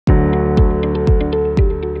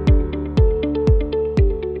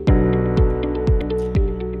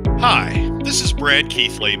This is Brad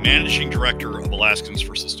Keithley, Managing Director of AlaskaNS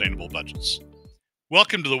for Sustainable Budgets.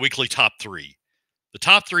 Welcome to the weekly Top 3. The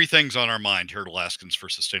top 3 things on our mind here at AlaskaNS for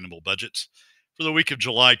Sustainable Budgets for the week of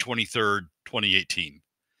July 23rd, 2018.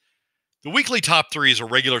 The weekly Top 3 is a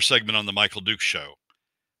regular segment on the Michael Dukes Show.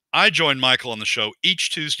 I join Michael on the show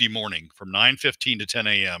each Tuesday morning from 9:15 to 10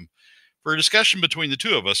 a.m. for a discussion between the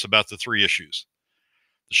two of us about the 3 issues.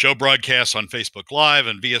 The show broadcasts on Facebook Live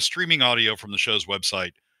and via streaming audio from the show's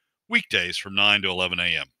website weekdays from 9 to 11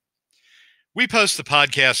 a.m. We post the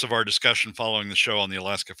podcasts of our discussion following the show on the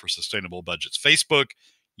Alaska for Sustainable Budgets Facebook,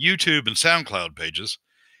 YouTube, and SoundCloud pages,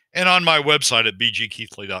 and on my website at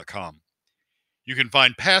bgkeithley.com. You can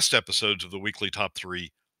find past episodes of the weekly Top 3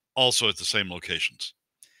 also at the same locations.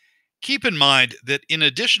 Keep in mind that in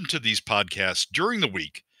addition to these podcasts during the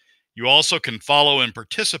week, you also can follow and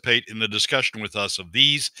participate in the discussion with us of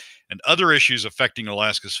these and other issues affecting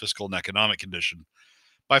Alaska's fiscal and economic condition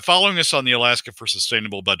by following us on the Alaska for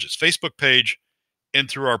Sustainable Budgets Facebook page and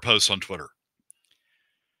through our posts on Twitter.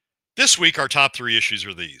 This week, our top 3 issues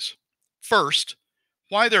are these. First,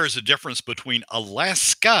 why there is a difference between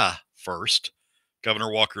Alaska First, Governor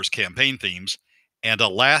Walker's campaign themes, and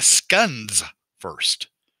AlaskaNS First,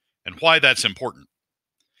 and why that's important.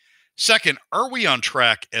 Second, are we on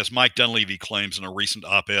track, as Mike Dunleavy claims in a recent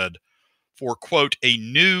op-ed, for, quote, a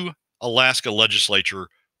new Alaska legislature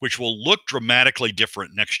which will look dramatically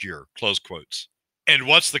different next year, close quotes. And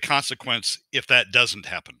what's the consequence if that doesn't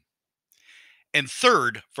happen? And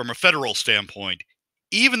third, from a federal standpoint,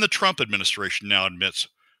 even the Trump administration now admits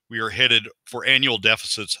we are headed for annual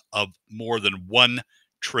deficits of more than $1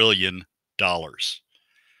 trillion.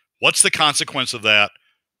 What's the consequence of that?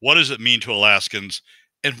 What does it mean to Alaskans?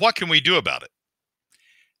 And what can we do about it?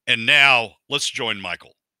 And now, let's join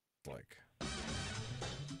Michael.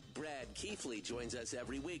 Keithley joins us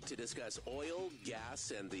every week to discuss oil,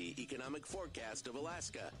 gas, and the economic forecast of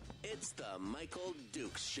Alaska. It's the Michael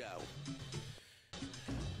Dukes Show.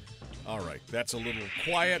 All right, that's a little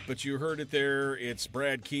quiet, but you heard it there. It's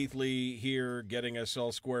Brad Keithley here getting us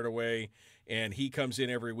all squared away, and he comes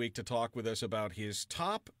in every week to talk with us about his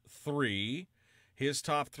top 3. His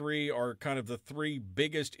top 3 are kind of the 3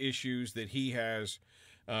 biggest issues that he has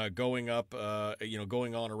going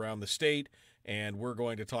on around the state. And we're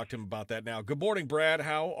going to talk to him about that now. Good morning, Brad.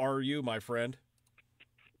 How are you, my friend?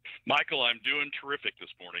 Michael, I'm doing terrific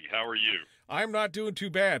this morning. How are you? I'm not doing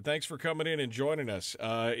too bad. Thanks for coming in and joining us.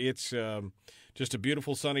 It's just a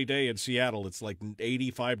beautiful sunny day in Seattle. It's like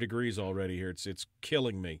 85 degrees already here. It's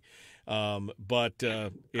killing me. But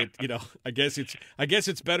I guess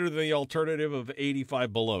it's better than the alternative of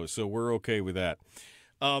 85 below. So we're okay with that.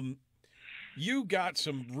 You got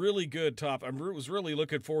some really good I was really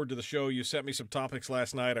looking forward to the show. You sent me some topics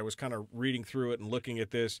last night. I was kind of reading through it and looking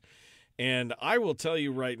at this. And I will tell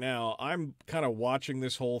you right now, I'm kind of watching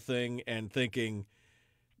this whole thing and thinking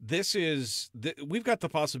we've got the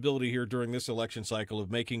possibility here during this election cycle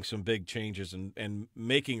of making some big changes and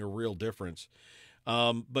making a real difference.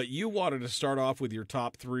 But you wanted to start off with your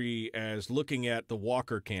top 3 as looking at the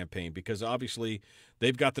Walker campaign, because obviously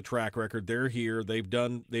they've got the track record. They're here. They've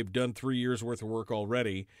done 3 years worth of work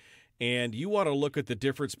already. And you want to look at the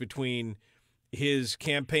difference between his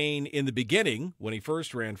campaign in the beginning when he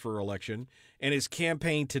first ran for election and his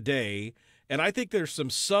campaign today. And I think there's some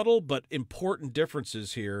subtle but important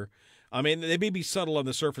differences here. I mean, they may be subtle on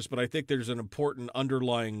the surface, but I think there's an important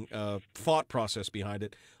underlying thought process behind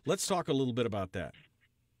it. Let's talk a little bit about that.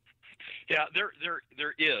 Yeah, there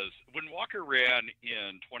is. When Walker ran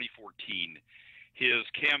in 2014, his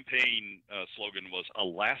campaign slogan was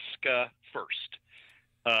Alaska First.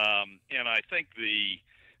 And I think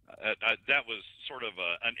that was sort of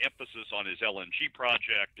an emphasis on his LNG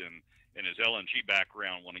project and his LNG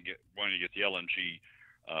background, wanting to get the LNG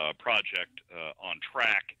project on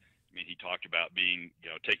track. I mean, he talked about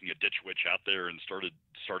taking a ditch witch out there and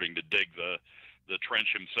starting to dig the trench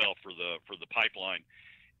himself for the pipeline.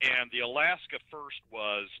 And the Alaska First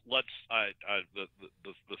was the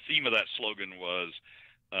theme of that slogan was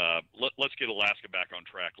let's get Alaska back on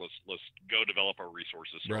track. Let's go develop our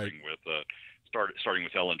resources, starting with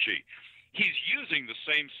LNG. He's using the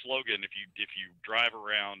same slogan. If you drive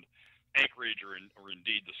around Anchorage or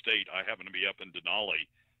indeed the state, I happen to be up in Denali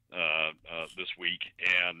this week,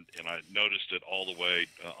 and I noticed it all the way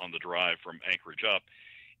on the drive from Anchorage up.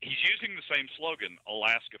 He's using the same slogan,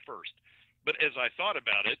 Alaska First. But as I thought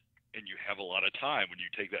about it, and you have a lot of time when you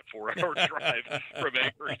take that 4-hour drive from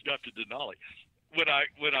Anchorage up to Denali,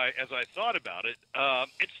 as I thought about it,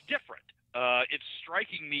 it's different. It's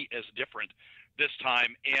striking me as different this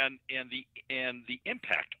time, and the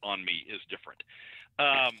impact on me is different.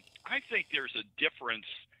 I think there's a difference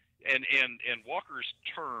and Walker's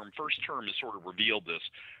first term has sort of revealed this.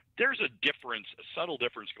 There's a subtle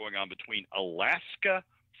difference going on between Alaska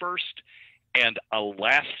First and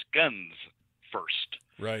AlaskaNS First.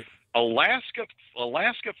 Right. Alaska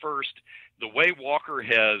First, the way Walker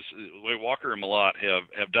and Malott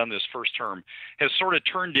have done this first term has sort of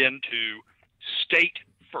turned into state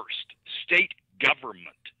first, state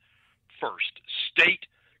government first, state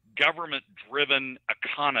government-driven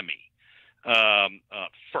economy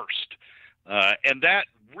first. And that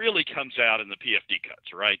really comes out in the PFD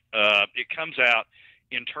cuts, right? It comes out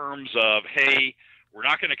in terms of, hey, we're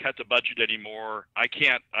not going to cut the budget anymore. I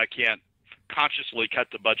can't consciously cut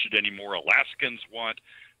the budget anymore. Alaskans want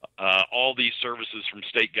all these services from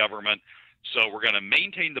state government, so we're going to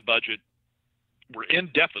maintain the budget. We're in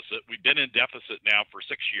deficit. We've been in deficit now for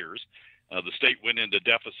 6 years. The state went into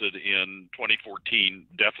deficit in 2014.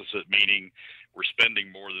 Deficit meaning we're spending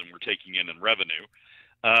more than we're taking in revenue,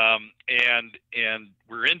 and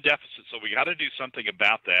we're in deficit. So we got to do something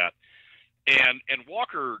about that. And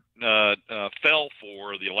Walker fell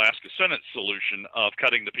for the Alaska Senate solution of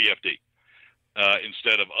cutting the PFD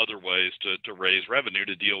instead of other ways to raise revenue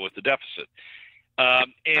to deal with the deficit.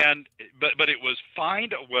 But it was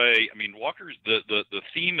find a way. I mean, Walker's the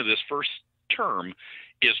theme of this first term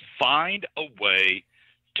is find a way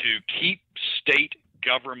to keep state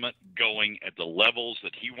government going at the levels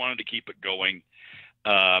that he wanted to keep it going,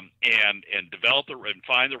 and develop and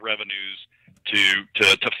find the revenues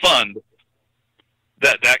to fund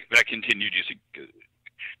that continued use to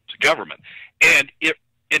government. And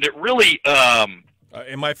it really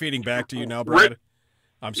am I feeding back to you now, Brad?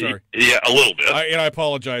 I'm sorry. Yeah, a little bit. I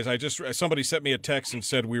apologize. Somebody sent me a text and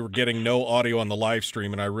said we were getting no audio on the live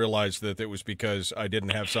stream, and I realized that it was because I didn't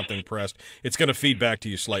have something pressed. It's going to feed back to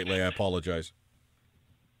you slightly. I apologize.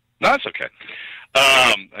 No, that's okay.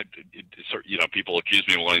 People accuse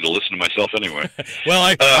me of wanting to listen to myself anyway.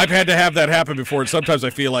 Well, I've had to have that happen before, and sometimes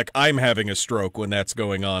I feel like I'm having a stroke when that's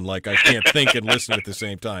going on, like I can't think and listen at the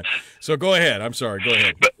same time. So go ahead. I'm sorry. Go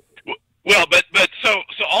ahead. So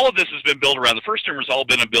all of this has been built around, the first term has all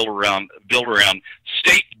been built around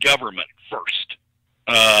state government first,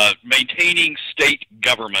 maintaining state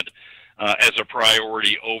government as a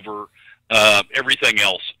priority over everything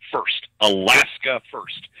else first, Alaska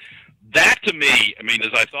first. That to me, I mean,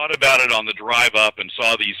 as I thought about it on the drive up and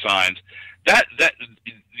saw these signs, that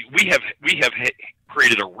we have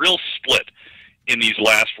created a real split in these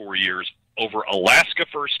last 4 years over Alaska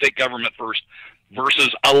first, state government first,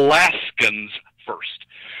 versus Alaskans first.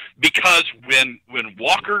 Because when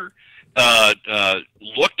Walker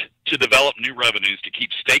looked to develop new revenues to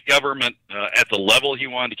keep state government at the level he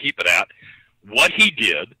wanted to keep it at, what he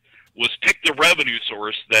did was pick the revenue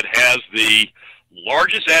source that has the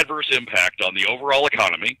largest adverse impact on the overall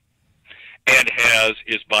economy and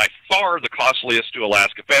is by far the costliest to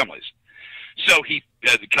Alaska families. So he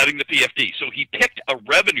cutting the PFD. So he picked a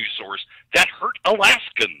revenue source that hurt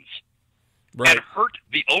Alaskans. Right. And hurt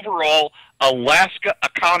the overall Alaska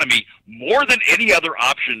economy more than any other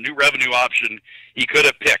option, new revenue option he could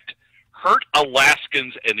have picked. Hurt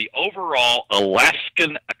Alaskans and the overall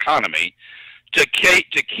Alaskan economy to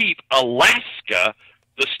keep Alaska,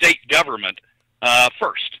 the state government,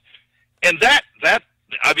 first. And that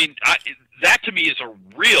to me is a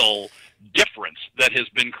real difference that has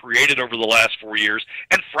been created over the last 4 years.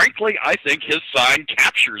 And frankly, I think his sign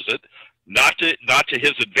captures it, not to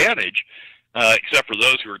his advantage. Except for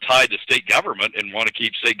those who are tied to state government and want to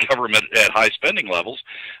keep state government at high spending levels.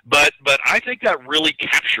 But I think that really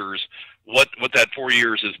captures what that 4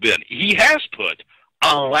 years has been. He has put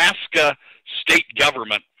Alaska state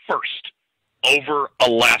government first over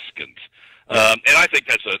Alaskans. And I think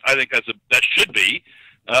that should be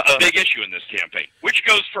a big issue in this campaign. Which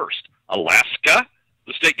goes first, Alaska,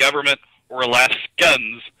 the state government, or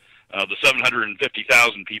Alaskans, the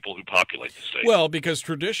 750,000 people who populate the state? Well, because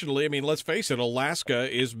traditionally, I mean, let's face it, Alaska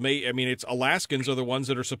it's Alaskans are the ones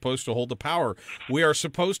that are supposed to hold the power. We are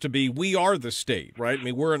the state, right? I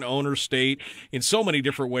mean, we're an owner state. In so many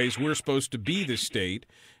different ways, we're supposed to be the state.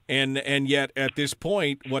 And yet, at this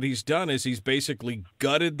point, what he's done is he's basically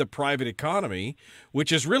gutted the private economy,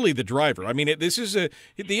 which is really the driver. I mean, the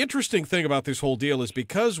interesting thing about this whole deal is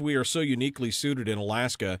because we are so uniquely suited in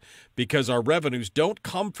Alaska, because our revenues don't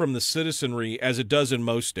come from the citizenry as it does in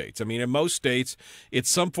most states. I mean, in most states, it's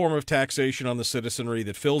some form of taxation on the citizenry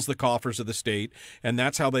that fills the coffers of the state, and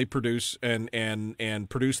that's how they produce and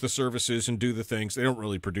produce the services and do the things. They don't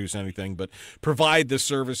really produce anything, but provide the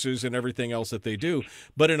services and everything else that they do.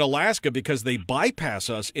 But in Alaska, because they bypass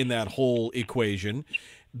us in that whole equation,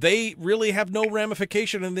 they really have no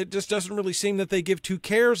ramification, and it just doesn't really seem that they give two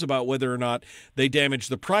cares about whether or not they damage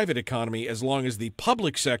the private economy as long as the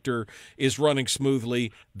public sector is running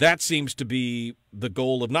smoothly. That seems to be the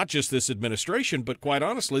goal of not just this administration, but quite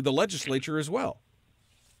honestly, the legislature as well.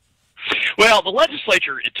 Well, the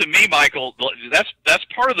legislature, to me, Michael, that's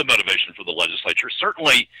part of the motivation for the legislature.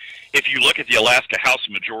 Certainly, if you look at the Alaska House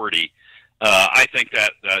majority, I think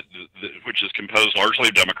that which is composed largely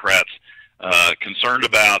of Democrats, concerned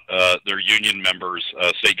about their union members,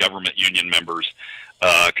 state government union members,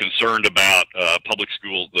 concerned about public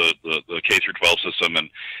school, the K through 12 system, and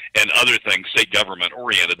other things, state government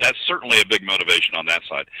oriented. That's certainly a big motivation on that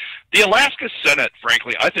side. The Alaska Senate,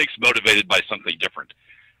 frankly, I think is motivated by something different.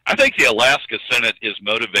 I think the Alaska Senate is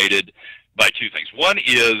motivated by two things. One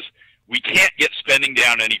is we can't get spending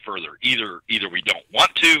down any further. Either we don't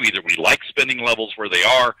want to, either we like spending levels where they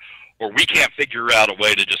are, or we can't figure out a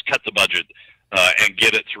way to just cut the budget and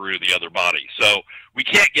get it through the other body. So we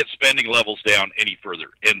can't get spending levels down any further.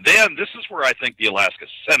 And then this is where I think the Alaska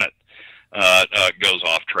Senate goes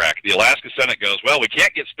off track. The Alaska Senate goes, well, we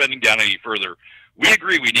can't get spending down any further. We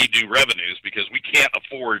agree we need new revenues because we can't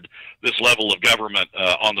afford this level of government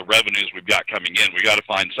on the revenues we've got coming in. We got to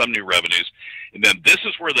find some new revenues. And then this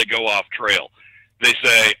is where they go off trail. They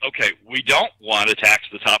say, okay, we don't want to tax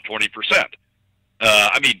the top 20%.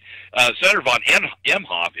 Senator von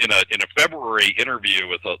Emhoff in a February interview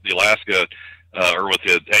with the Alaska or with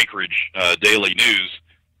the Anchorage Daily News,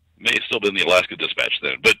 may have still been the Alaska Dispatch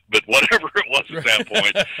then, but whatever it was at that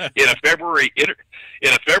point, in a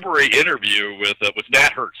February interview with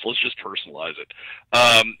Nat Hertz, let's just personalize it,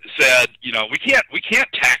 said, we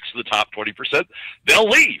can't tax the top 20%. They'll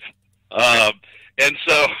leave, and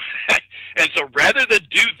so rather than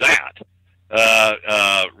do that.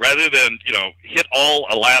 Rather than hit all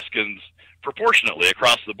Alaskans proportionately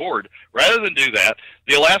across the board, rather than do that,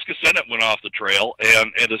 the Alaska Senate went off the trail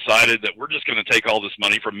and decided that we're just going to take all this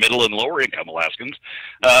money from middle and lower income Alaskans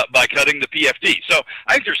by cutting the PFD. So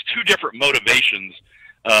I think there's two different motivations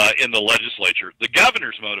in the legislature. The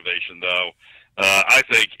governor's motivation, though, I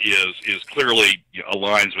think is clearly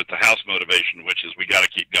aligns with the House motivation, which is we got to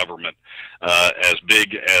keep government as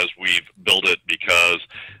big as we've built it because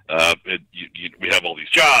we have all these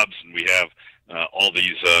jobs and we have all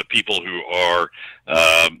these people who are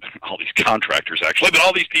all these contractors actually, but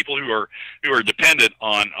all these people who are dependent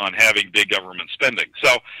on having big government spending.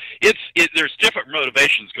 So there's different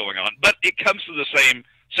motivations going on, but it comes to the same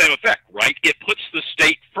effect, right? It puts the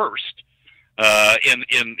state first.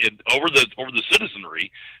 Over the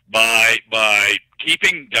citizenry by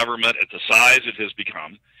keeping government at the size it has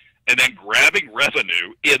become, and then grabbing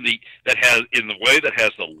revenue in the way that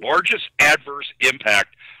has the largest adverse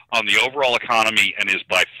impact on the overall economy and is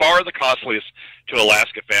by far the costliest to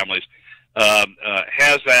Alaska families.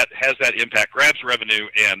 Has that impact, grabs revenue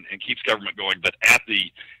and keeps government going, but at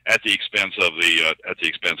the expense of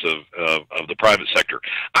the private sector.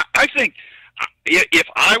 I think. If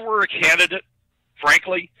I were a candidate,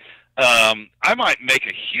 frankly, I might make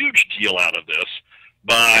a huge deal out of this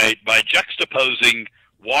by juxtaposing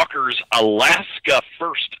Walker's Alaska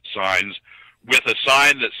First signs with a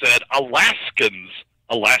sign that said AlaskaNS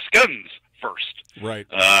First, right?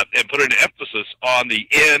 And put an emphasis on the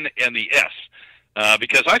N and the S,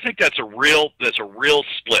 because I think that's a real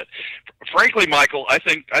split. Frankly, Michael, I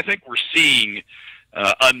think we're seeing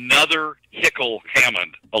another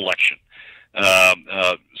Hickel-Hammond election.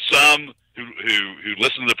 Some who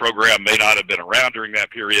listen to the program may not have been around during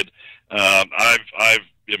that period. I've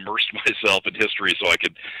immersed myself in history so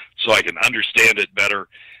I can understand it better.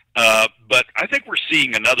 But I think we're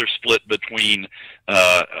seeing another split between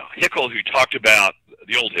Hickel, who talked about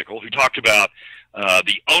the old Hickel, who talked about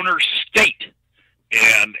the owner state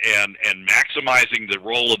and maximizing the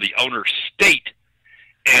role of the owner state,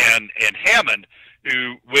 and Hammond,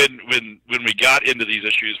 who when we got into these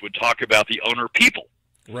issues would talk about the owner people,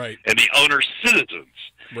 right, and the owner citizens,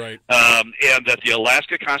 right, and that the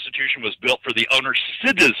Alaska Constitution was built for the owner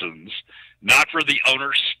citizens, not for the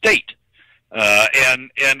owner state.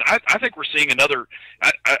 And I think we're seeing another.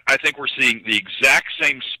 I think we're seeing the exact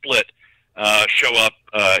same split show up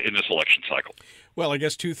in this election cycle. Well, I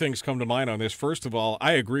guess two things come to mind on this. First of all,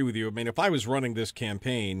 I agree with you. I mean, if I was running this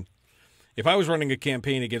campaign. If I was running a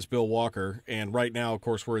campaign against Bill Walker, and right now, of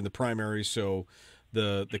course, we're in the primaries, so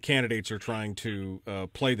the candidates are trying to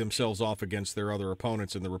play themselves off against their other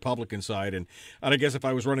opponents in the Republican side, and I guess if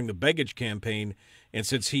I was running the Begich campaign, and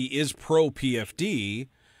since he is pro-PFD,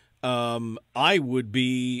 I would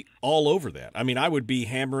be all over that. I mean, I would be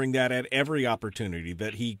hammering that at every opportunity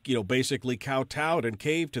that he, basically kowtowed and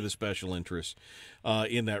caved to the special interests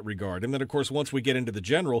in that regard. And then, of course, once we get into the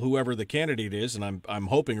general, whoever the candidate is, and I'm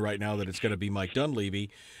hoping right now that it's going to be Mike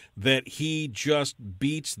Dunleavy, that he just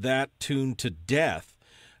beats that tune to death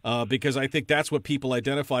because I think that's what people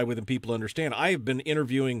identify with and people understand. I have been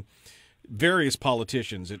interviewing various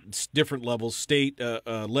politicians at different levels, state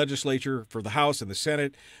legislature for the House and the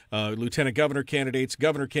Senate, lieutenant governor candidates,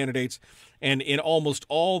 and in almost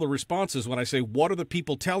all the responses when I say, what are the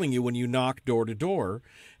people telling you when you knock door to door?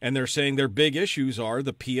 And they're saying their big issues are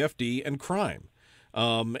the PFD and crime.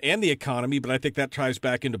 And the economy, but I think that ties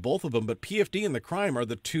back into both of them. But PFD and the crime are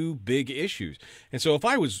the two big issues. And so if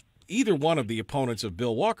I was either one of the opponents of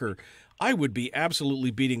Bill Walker, I would be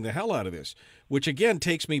absolutely beating the hell out of this, which again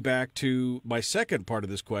takes me back to my second part of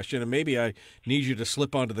this question. And maybe I need you to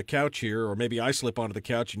slip onto the couch here, or maybe I slip onto the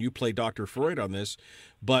couch and you play Dr. Freud on this.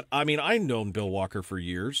 But I mean, I've known Bill Walker for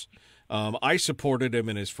years. I supported him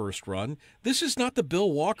in his first run. This is not the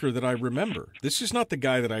Bill Walker that I remember. This is not the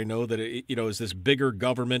guy that I know that, is this bigger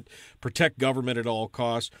government, protect government at all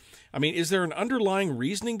costs. I mean, is there an underlying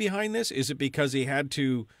reasoning behind this? Is it because he had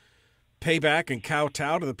to pay back and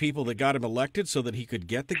kowtow to the people that got him elected so that he could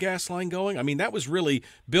get the gas line going? I mean, that was really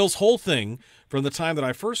Bill's whole thing from the time that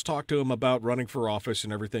I first talked to him about running for office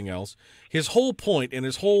and everything else. His whole point and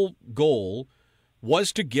his whole goal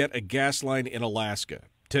was to get a gas line in Alaska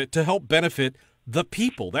to help benefit the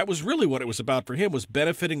people. That was really what it was about for him, was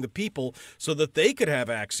benefiting the people so that they could have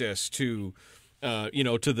access to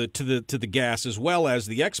to the gas as well as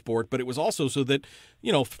the export, but it was also so that,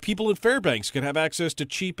 people in Fairbanks could have access to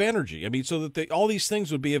cheap energy. I mean, so that all these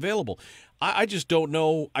things would be available. I just don't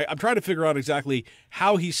know. I'm trying to figure out exactly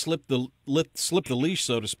how he slipped the leash,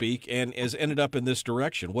 so to speak, and has ended up in this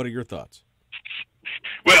direction. What are your thoughts?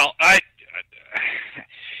 Well,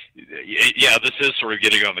 yeah, this is sort of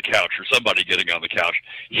getting on the couch, or somebody getting on the couch.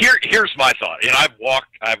 Here's my thought, and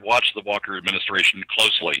I've watched the Walker administration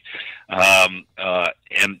closely, and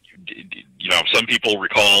some people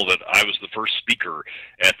recall that I was the first speaker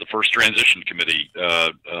at the first transition committee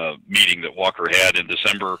meeting that Walker had in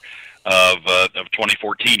December of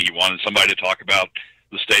 2014. He wanted somebody to talk about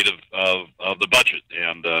the state of the budget,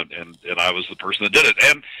 and I was the person that did it,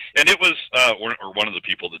 and it was or one of the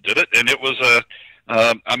people that did it, and it was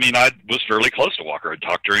I was fairly close to Walker. I'd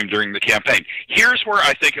talked to him during the campaign. Here's where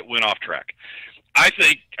I think it went off track. I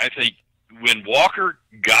think when Walker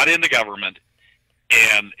got into government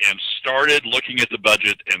and started looking at the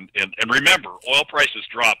budget, and remember, oil prices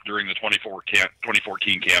dropped during the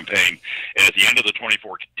 2014 campaign, and at the end of the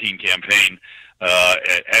 2014 campaign,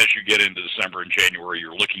 as you get into December and January,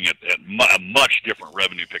 you're looking at a much different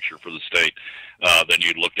revenue picture for the state than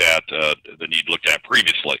you'd looked at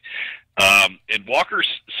previously. And Walker's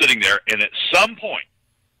sitting there, and at some point,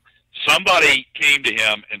 somebody came to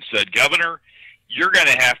him and said, "Governor, you're going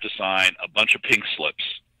to have to sign a bunch of pink slips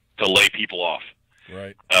to lay people off,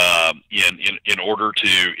 right? In order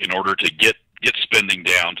to get spending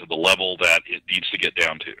down to the level that it needs to get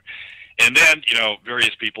down to." And then,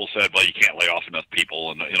 various people said, "Well, you can't lay off enough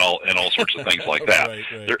people," and all sorts of things like that.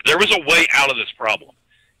 Right. There was a way out of this problem.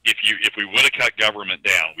 If we would have cut government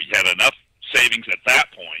down, we had enough savings at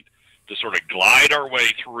that point to sort of glide our way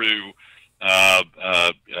through a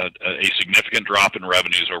significant drop in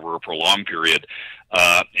revenues over a prolonged period,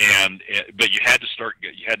 but you had to start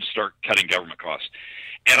cutting government costs.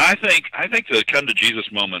 And I think the come to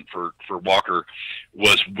Jesus moment for Walker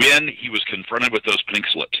was when he was confronted with those pink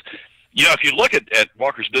slips. If you look at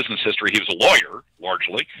Walker's business history, he was a lawyer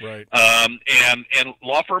largely, right? And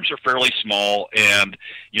law firms are fairly small, and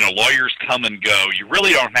lawyers come and go. You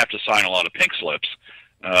really don't have to sign a lot of pink slips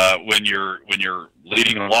when you're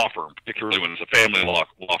leading a law firm, particularly when it's a family law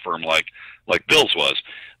firm like Bill's was.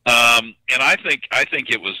 And I think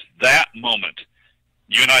it was that moment.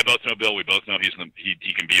 You and I both know Bill. We both know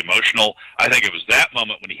he can be emotional. I think it was that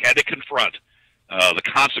moment when he had to confront the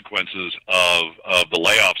consequences of the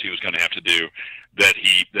layoffs he was going to have to do, that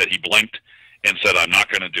he blinked and said, "I'm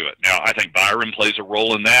not going to do it." Now, I think Byron plays a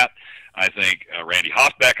role in that. I think Randy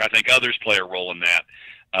Hoffbeck. I think others play a role in that.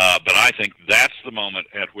 But I think that's the moment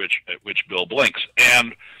at which Bill blinks.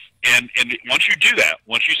 And once you do that,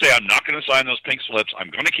 once you say, "I'm not going to sign those pink slips, I'm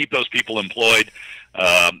going to keep those people employed,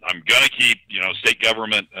 I'm going to keep state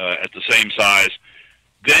government at the same size,"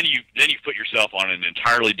 then you put yourself on an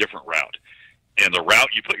entirely different route. And the route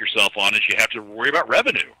you put yourself on is you have to worry about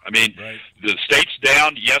revenue. I mean, right. The state's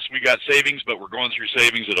down. Yes, we got savings, but we're going through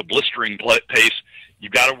savings at a blistering pace.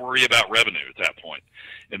 You've got to worry about revenue at that point.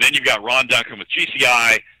 And then you've got Ron Duncan with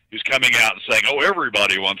GCI who's coming out and saying, "Oh,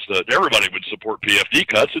 everybody would support PFD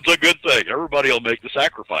cuts. It's a good thing. Everybody will make the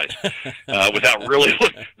sacrifice," without really.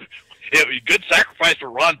 It was a good sacrifice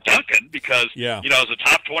for Ron Duncan because, as a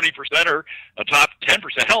top 20%er, a top 10%,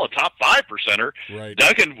 hell, a top 5%er, right.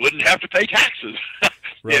 Duncan wouldn't have to pay taxes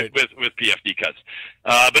right. with PFD cuts.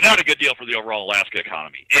 But not a good deal for the overall Alaska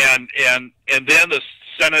economy. And then the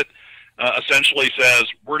Senate essentially says,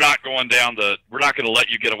 we're not going to let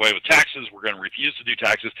you get away with taxes. We're going to refuse to do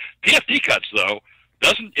taxes. PFD cuts, though,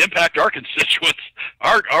 doesn't impact our constituents,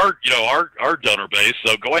 our donor base.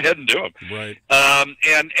 So go ahead and do them. Right.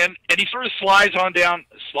 And he sort of slides on down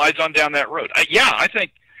that road. I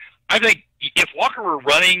think if Walker were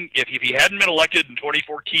running, if he hadn't been elected in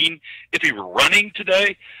 2014, if he were running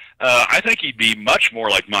today, I think he'd be much more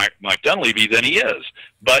like Mike Dunleavy than he is.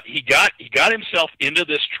 But he got himself into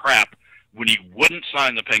this trap when he wouldn't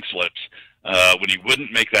sign the pink slips. When he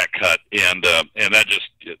wouldn't make that cut, and that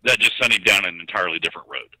just sent him down an entirely different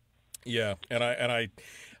road. Yeah, and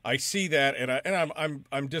I see that, and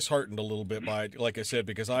I'm disheartened a little bit by it, like I said,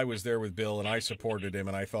 because I was there with Bill and I supported him,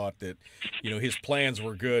 and I thought that his plans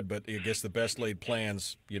were good, but I guess the best laid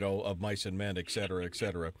plans of mice and men, et cetera, et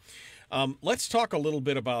cetera. Let's talk a little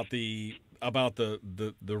bit about the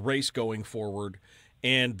race going forward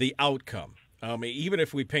and the outcome. Even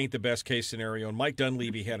if we paint the best case scenario, and Mike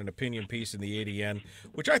Dunleavy had an opinion piece in the ADN,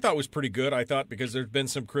 which I thought was pretty good. I thought because there's been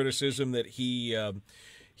some criticism that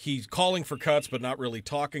he's calling for cuts but not really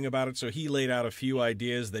talking about it. So he laid out a few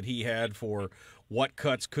ideas that he had for what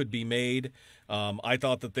cuts could be made. I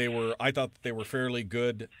thought that they were fairly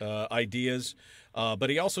good ideas.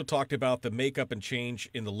 But he also talked about the makeup and change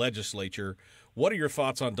in the legislature. What are your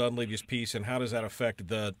thoughts on Dunleavy's piece, and how does that affect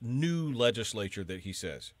the new legislature that he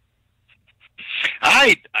says?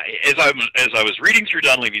 As I was reading through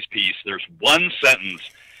Dunleavy's piece, there's one sentence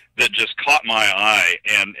that just caught my eye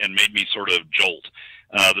and made me sort of jolt.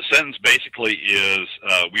 The sentence basically is,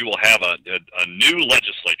 we will have a new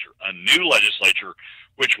legislature,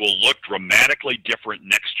 which will look dramatically different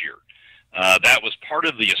next year. That was part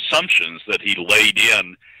of the assumptions that he laid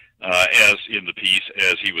in, as in the piece,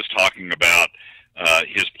 as he was talking about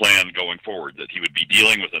his plan going forward, that he would be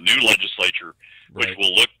dealing with a new legislature, which right.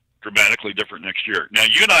 will look dramatically different next year. Now,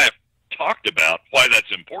 you and I have talked about why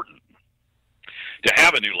that's important to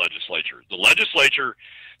have a new legislature.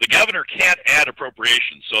 The governor can't add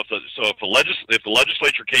appropriations. So if the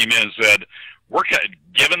legislature came in and said,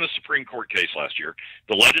 given the Supreme Court case last year,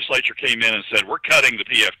 the legislature came in and said, we're cutting the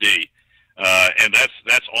PFD, and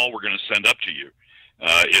that's all we're going to send up to you,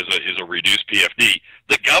 is a reduced PFD.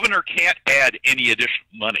 The governor can't add any additional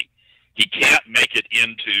money. He can't make it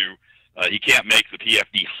into. He can't make the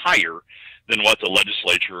PFD higher than what the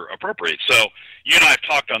legislature appropriates. So you and I have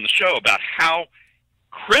talked on the show about how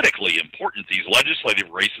critically important these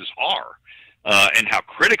legislative races are, and how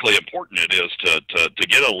critically important it is to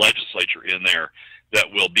get a legislature in there that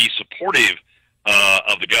will be supportive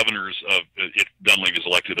of the governor's, if Dunleavy is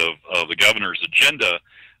elected, of the governor's agenda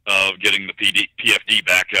of getting the PFD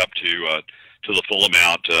back up to the full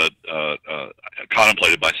amount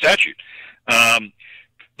contemplated by statute.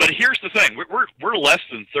 But here's the thing: we're less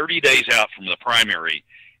than 30 days out from the primary,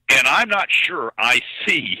 and I'm not sure I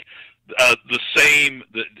see have the same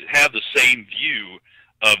view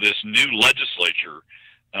of this new legislature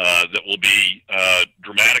that will be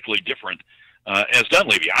dramatically different as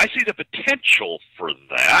Dunleavy. I see the potential for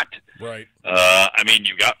that. Right. I mean,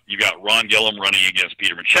 you got Ron Gillum running against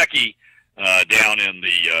Peter Machecki down in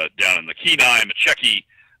the Kenai. Machecki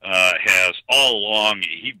has all along,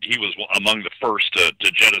 he was among the first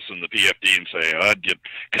to jettison the PFD and say,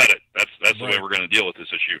 cut it. That's the way we're going to deal with this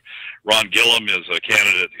issue. Ron Gillum is a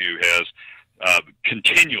candidate who has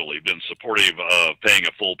continually been supportive of paying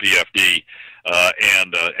a full PFD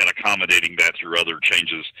and accommodating that through other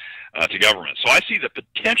changes to government. So I see the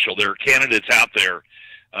potential. There are candidates out there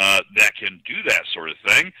that can do that sort of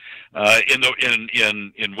thing.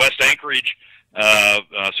 In West Anchorage,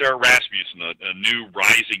 Sarah Rasmussen, a new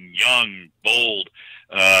rising, young, bold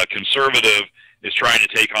conservative, is trying to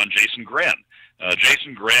take on Jason Grenn.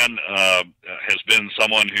 Jason Grenn has been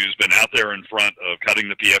someone who's been out there in front of cutting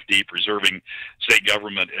the PFD, preserving state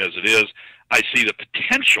government as it is. I see the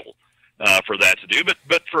potential for that to do,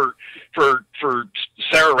 but for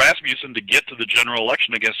Sarah Rasmussen to get to the general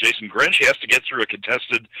election against Jason Grenn, she has to get through a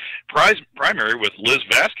contested primary with Liz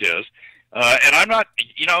Vasquez. And I'm not,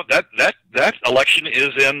 that election is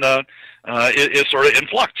is sort of in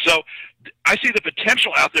flux. So I see the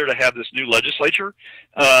potential out there to have this new legislature,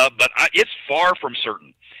 but it's far from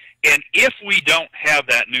certain. And if we don't have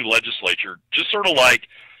that new legislature, just sort of like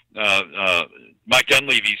Mike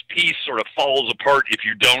Dunleavy's piece sort of falls apart if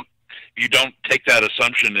you don't take that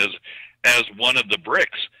assumption as one of the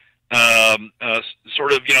bricks.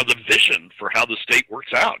 Sort of, the vision for how the state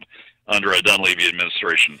works out under a Dunleavy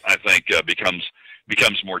administration, I think,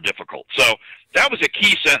 becomes more difficult. So that was a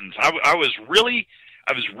key sentence. I was really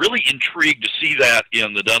intrigued to see that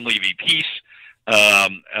in the Dunleavy piece,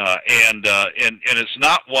 and it's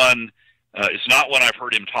not one I've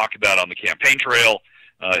heard him talk about on the campaign trail.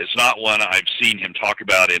 It's not one I've seen him talk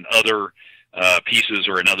about in other pieces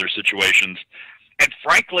or in other situations. And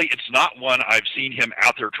frankly, it's not one I've seen him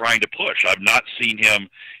out there trying to push. I've not seen him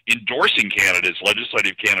endorsing candidates,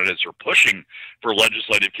 legislative candidates, or pushing for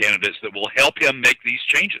legislative candidates that will help him make these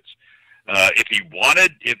changes.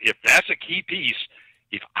 If that's a key piece,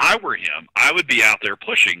 if I were him, I would be out there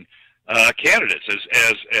pushing candidates.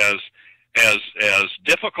 As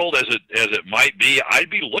difficult as it might be,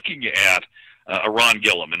 I'd be looking at a Ron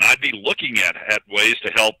Gillum, and I'd be looking at ways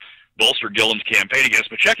to help bolster Gillum's campaign against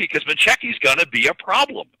Micciche, because Micciche's going to be a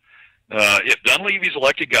problem. If Dunleavy's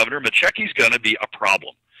elected governor, Micciche's going to be a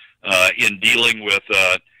problem in dealing with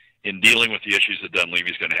the issues that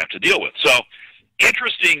Dunleavy's going to have to deal with. So,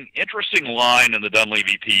 interesting line in the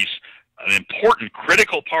Dunleavy piece, an important,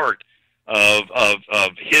 critical part of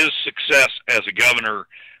his success as a governor.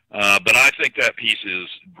 But I think that piece is,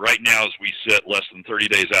 right now as we sit less than 30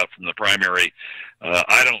 days out from the primary,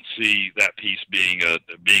 I don't see that piece being a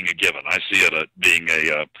given. I see it being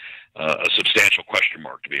a substantial question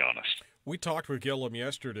mark, to be honest. We talked with Gillum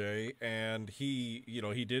yesterday, and he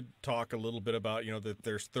did talk a little bit about, that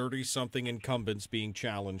there's 30-something incumbents being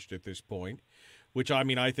challenged at this point, which,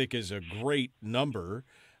 I think is a great number.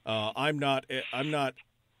 I'm not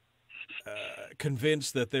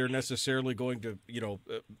convinced that they're necessarily going to,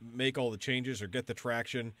 make all the changes or get the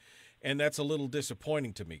traction, and that's a little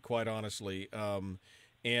disappointing to me, quite honestly.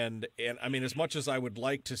 And as much as I would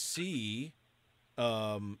like to see,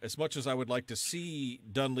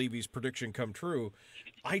 Dunleavy's prediction come true,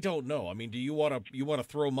 I don't know. Do you want to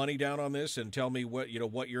throw money down on this and tell me what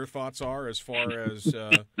your thoughts are as far as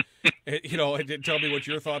tell me what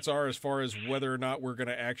your thoughts are as far as whether or not we're going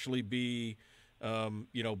to actually be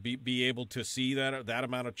able to see that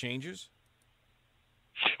amount of changes?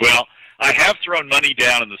 Well, I have thrown money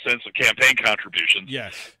down in the sense of campaign contributions.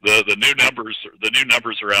 Yes. The new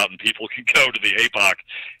numbers are out, and people can go to the APOC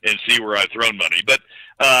and see where I've thrown money. But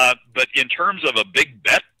in terms of a big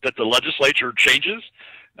bet that the legislature changes,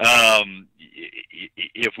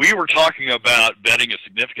 if we were talking about betting a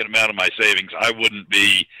significant amount of my savings, or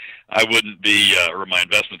my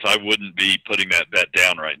investments, I wouldn't be putting that bet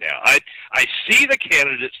down right now. I see the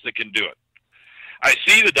candidates that can do it. I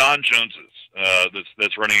see the Don Joneses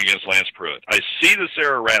that's running against Lance Pruitt. I see the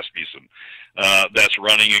Sarah Rasmussen that's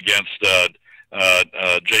running against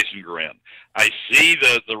Jason Guerin. I see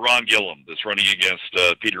the Ron Gillum that's running against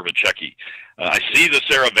Peter Micciche. I see the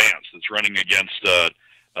Sarah Vance that's running against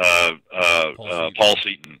Paul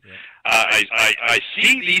Seaton. Yeah. I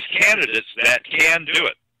see these candidates that can do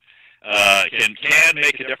it, can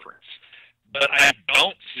make a difference, but I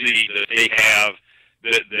don't see that they have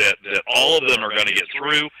that all of them are going to get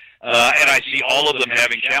through, and I see all of them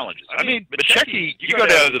having challenges. Micciche, you go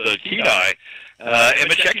down to the Kenai, and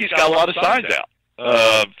Micciche's got a lot of signs out,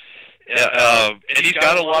 and he's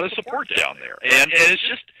got a lot of support down there, and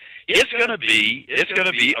it's going to be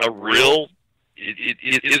a real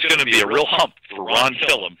hump for Ron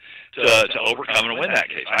Gillum to overcome and win that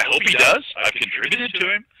case. I hope he does. I've contributed to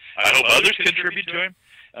him. I hope others contribute to him,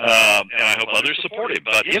 and I hope others support him.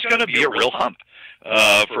 But it's going to be a real hump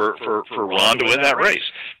for Ron to win that race.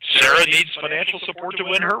 Sarah needs financial support to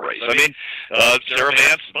win her race. Sarah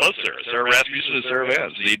Vance, both Sarah Rasmussen and Sarah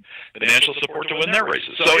Vance need financial support to win their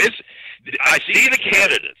races. So I see the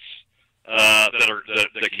candidates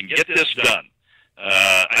that can get this done.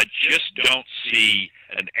 I just don't see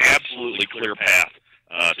an absolutely clear path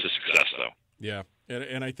to success, though. Yeah,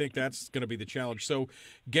 and I think that's going to be the challenge. So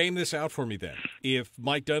game this out for me then. If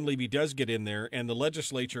Mike Dunleavy does get in there and the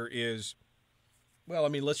legislature is,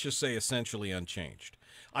 let's just say essentially unchanged.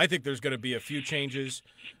 I think there's going to be a few changes,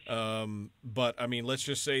 but, let's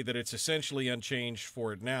just say that it's essentially unchanged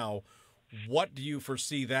for it now. What do you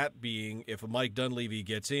foresee that being if Mike Dunleavy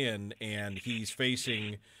gets in and he's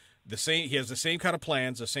facing he has the same kind of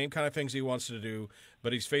plans, the same kind of things he wants to do,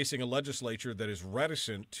 but he's facing a legislature that is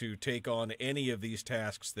reticent to take on any of these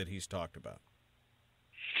tasks that he's talked about?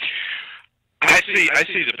 I see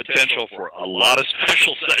the potential for a lot of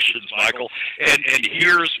special sessions, Michael, and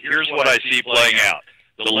here's what I see playing out.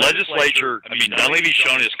 The legislature, Dunleavy's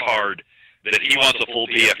shown his card that he wants a full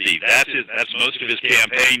PFD. That's most of his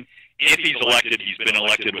campaign. If he's elected, he's been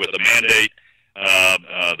elected with a mandate.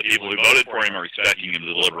 The people who voted for him are expecting him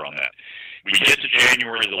to deliver on that. We get to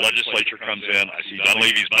January, the legislature comes in. I see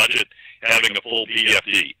Dunleavy's budget having a full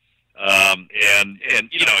PFD. And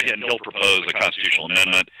he'll propose a constitutional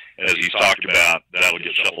amendment, as he's talked about. That'll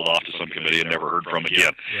get shuffled off to some committee and never heard from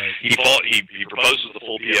again. Right. He proposes the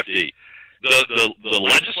full PFD. The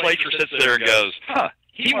legislature sits there and goes,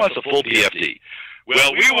 he wants a full PFD.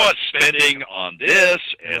 Well, we want spending on this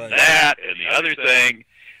and that and the other thing.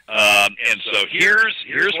 And so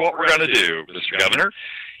here's what we're going to do, Mr. Governor.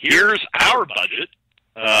 Here's our budget,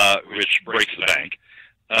 which breaks the bank.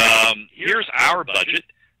 Here's our budget.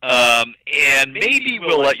 And maybe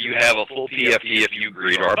we'll let you have a full PFD if you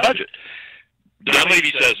agree to our budget.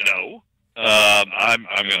 Dunleavy says no. I'm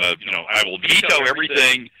going to, I will veto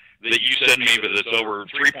everything that you send me, but it's over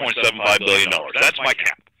 $3.75 billion. That's my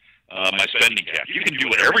cap, my spending cap. You can do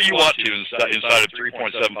whatever you want to inside of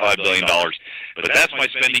 $3.75 billion, but that's my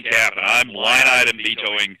spending cap, and I'm line item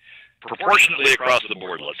vetoing proportionately across the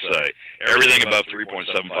board, let's say, everything above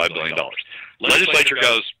 $3.75 billion. Legislature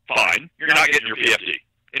goes, fine, you're not getting your PFD.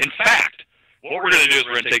 In fact, what we're going to do is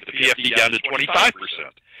we're going to take the PFD down to 25%,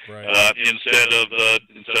 instead of the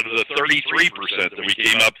 33% that we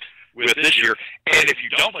came up with this year. And if you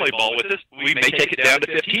don't play ball with us, we may take it down to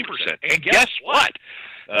 15%. And guess what,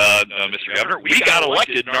 Mr. Governor? We got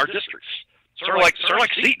elected in our districts. Sort of like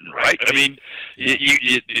Seton, right? I mean,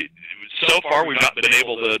 so far we've not been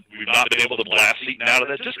able to blast Seton out of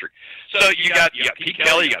that district. So you got Pete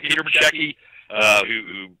Kelly, you got Peter Machecki,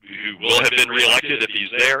 who will have been reelected if he's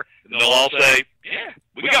there, and they'll all say, yeah,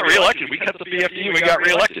 we got reelected. We cut the PFD and we got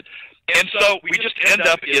reelected. And so we just end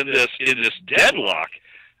up in this deadlock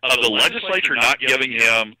of the legislature not giving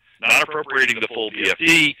him, not appropriating the full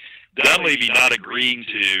PFD, Dunleavy not agreeing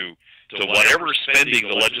to whatever spending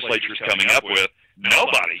the legislature's coming up with,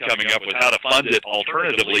 nobody coming up with how to fund it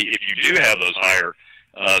alternatively if you do have those higher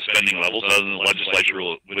spending levels, other than the legislature,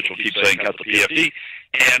 which will keep saying cut the PFD.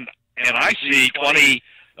 And I see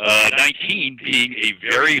 2019 being a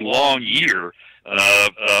very long year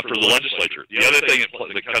for the legislature. The other thing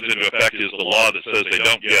that comes into effect is the law that says they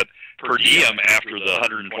don't get per diem after the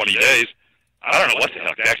 120 days. I don't know what the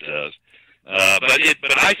heck that does.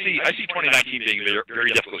 But I see 2019 being a very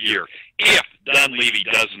difficult year if Dunleavy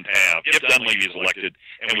is elected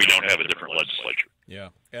and we don't have a different legislature. Yeah,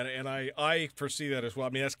 and I foresee that as well. I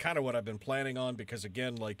mean, that's kind of what I've been planning on because,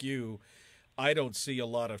 again, like you, I don't see a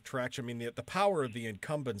lot of traction. I mean, the power of the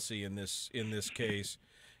incumbency in this case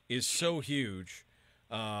is so huge.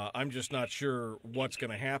 I'm just not sure what's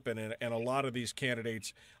going to happen, and a lot of these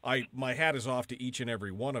candidates, my hat is off to each and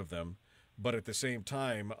every one of them. But at the same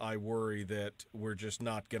time, I worry that we're just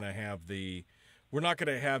not going to have the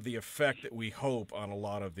effect that we hope on a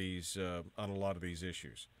lot of these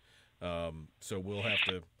issues. So we'll have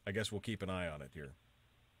to. I guess we'll keep an eye on it here.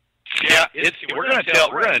 Yeah, we're going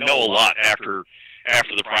to know a lot after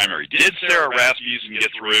the primary. Did Sarah Rasmussen get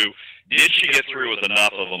through? Did she get through with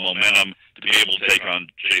enough of a momentum to be able to take on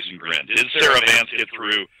Jason Grin? Did Sarah Vance get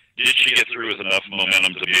through? Did she get through with enough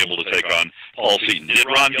momentum to be able to take on Paul Seton? Did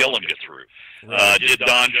Ron Gillum get through? Did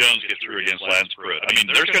Don Jones get through against Lance Pruitt? I mean,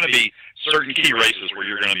 there's going to be certain key races where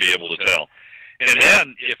you're going to be able to tell. And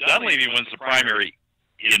then, if Dunleavy wins the primary,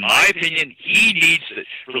 in my opinion, he needs to,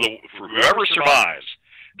 for whoever survives,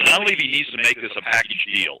 Dunleavy needs to make this a package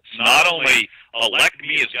deal. It's not only elect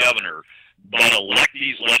me as governor, but elect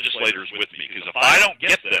these legislators with me. Because if I don't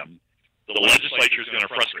get them, the legislature is going to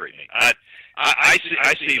frustrate me.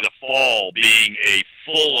 I see the fall being a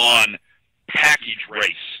full-on package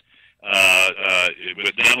race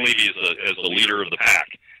with Dunleavy as the leader of the pack.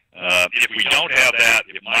 If we don't have that,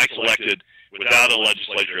 if Mike's elected without a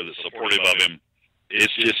legislature that's supportive of him,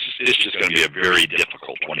 it's just going to be a very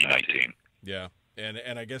difficult 2019. Yeah,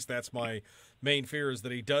 and I guess that's my main fear is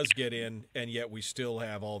that he does get in, and yet we still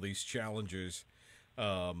have all these challenges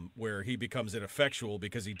where he becomes ineffectual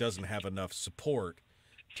because he doesn't have enough support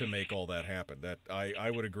to make all that happen. That I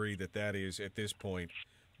would agree that is, at this point,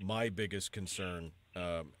 my biggest concern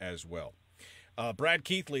as well. Brad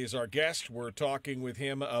Keithley is our guest. We're talking with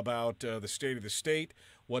him about the state of the state,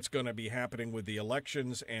 what's going to be happening with the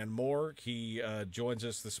elections, and more. He joins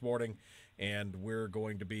us this morning, and we're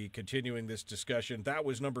going to be continuing this discussion. That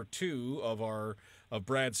was number 2 of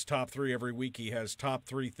Brad's top 3. Every week he has top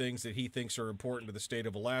 3 things that he thinks are important to the state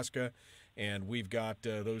of Alaska, and we've got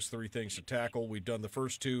those 3 things to tackle. We've done the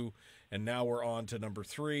first 2, and now we're on to number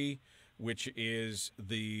 3, which is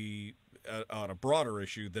on a broader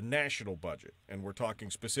issue, the national budget. And we're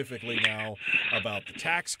talking specifically now about the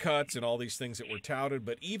tax cuts and all these things that were touted.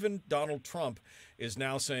 But even Donald Trump is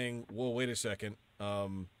now saying, well, wait a second,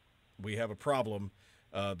 we have a problem.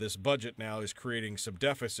 this budget now is creating some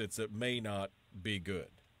deficits that may not be good.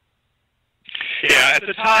 Yeah, at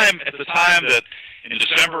the time that in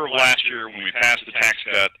December of last year when we passed the tax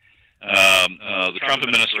cut, the Trump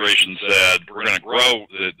administration said we're going to grow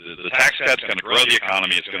the tax cut's going to grow the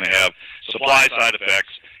economy. It's going to have supply side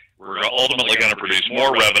effects. We're ultimately going to produce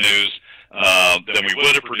more revenues than we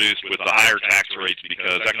would have produced with the higher tax rates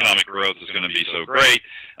because economic growth is going to be so great,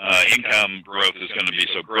 income growth is going to be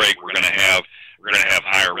so great. We're going to have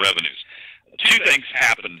higher revenues. Two things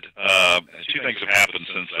have happened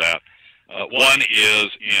since that. One is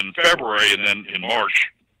in February and then in March,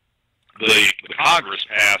 the Congress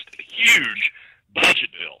passed a huge budget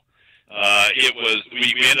bill.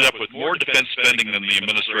 We ended up with more defense spending than the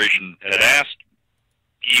administration had asked.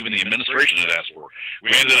 Even the administration had asked for.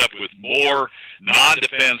 We ended up with more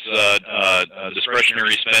non-defense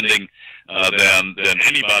discretionary spending than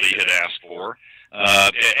anybody had asked for.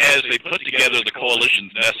 As they put together the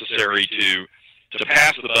coalitions necessary to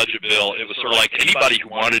pass the budget bill, it was sort of like anybody who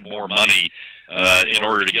wanted more money in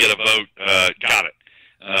order to get a vote got it.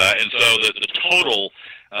 And so the total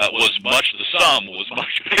the sum was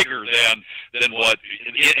much bigger than what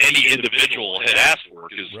any individual had asked for,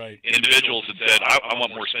 because individuals had said, I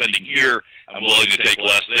want more spending here, I'm willing to take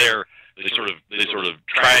less there. They sort of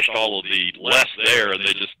trashed all of the less there, and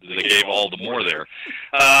they gave all the more there.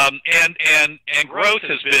 And growth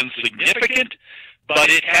has been significant, but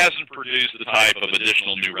it hasn't produced the type of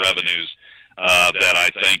additional new revenues that I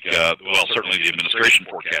think, certainly the administration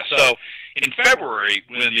forecast. So in February,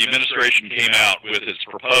 when the administration came out with its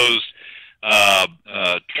proposed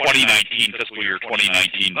 2019, fiscal year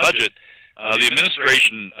 2019 budget, the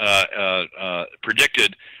administration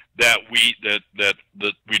predicted that we'd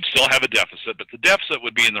still have a deficit, but the deficit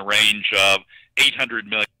would be in the range of $800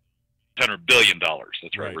 billion.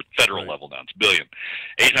 That's right. We're at federal level now. It's billion.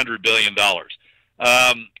 $800 billion.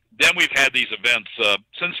 Then we've had these events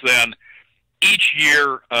since then. Each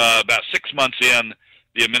year, about 6 months in,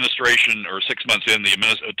 the administration, or 6 months in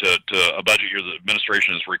to a budget year, the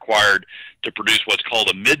administration is required to produce what's called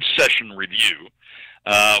a mid-session review,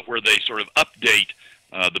 where they sort of update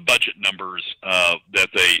the budget numbers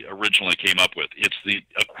that they originally came up with. It's the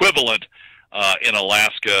equivalent in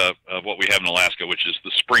Alaska of what we have in Alaska, which is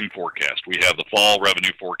the spring forecast. We have the fall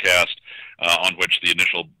revenue forecast on which the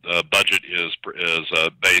initial budget is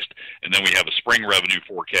based, and then we have a spring revenue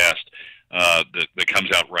forecast that comes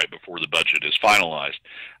out right before the budget is finalized.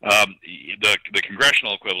 The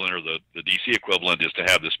congressional equivalent, or the D.C. equivalent, is to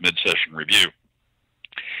have this mid-session review.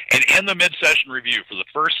 And in the mid-session review, for the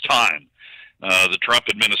first time, the Trump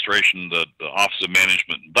administration, the Office of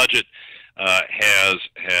Management and Budget, has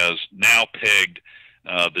now pegged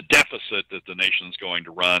the deficit that the nation's going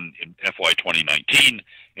to run in FY 2019,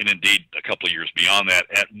 and indeed a couple of years beyond that,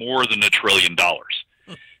 at more than $1 trillion.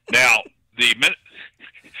 Now, the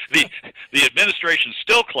administration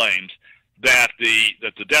still claims that the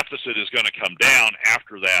deficit is going to come down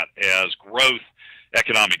after that as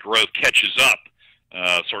economic growth catches up.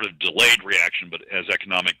 Sort of delayed reaction, but as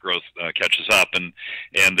economic growth catches up, and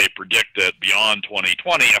they predict that beyond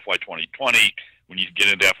 2020, FY 2020, when you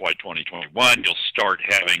get into FY 2021, you'll start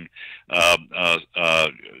having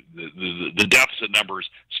the deficit numbers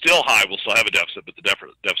still high. We'll still have a deficit, but the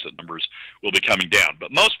deficit numbers will be coming down.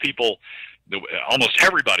 But most people, almost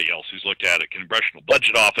everybody else who's looked at it, Congressional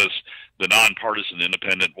Budget Office, the nonpartisan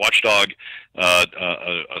independent watchdog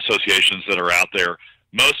associations that are out there,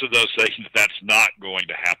 most of those say that's not going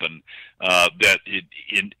to happen.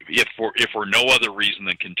 If for no other reason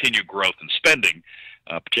than continued growth in spending,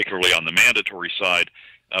 particularly on the mandatory side,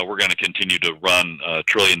 we're going to continue to run $1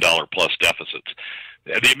 trillion plus deficits.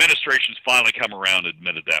 The administration's finally come around and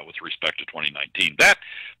admitted that with respect to 2019. That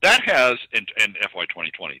has, and FY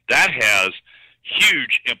 2020, that has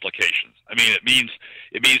huge implications. I mean, it means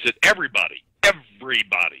that everybody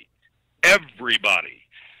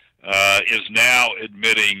is now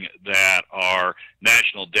admitting that our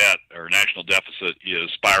national debt or national deficit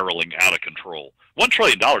is spiraling out of control. $1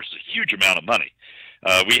 trillion is a huge amount of money.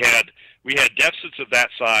 We had deficits of that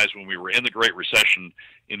size when we were in the Great Recession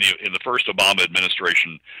in the first Obama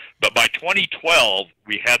administration, but by 2012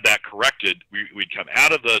 we had that corrected. We'd come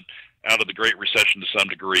out of the Great Recession to some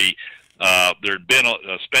degree. There had been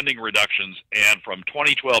spending reductions, and from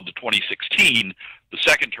 2012 to 2016, the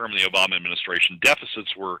second term of the Obama administration,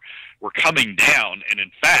 deficits were coming down. And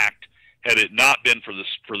in fact, had it not been for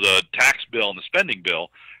the tax bill and the spending bill,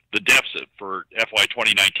 the deficit for FY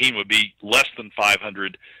 2019 would be less than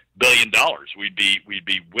 $500 billion. We'd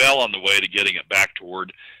be well on the way to getting it back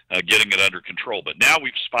toward getting it under control. But now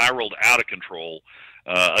we've spiraled out of control.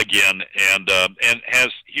 again, and has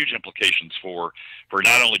huge implications for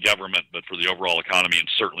not only government but for the overall economy and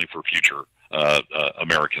certainly for future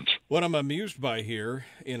Americans. What I'm amused by here,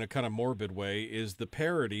 in a kind of morbid way, is the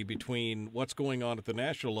parity between what's going on at the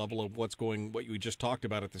national level and what we just talked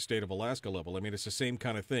about at the state of Alaska level. I mean, it's the same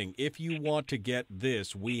kind of thing. If you want to get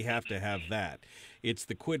this, we have to have that. It's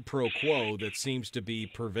the quid pro quo that seems to be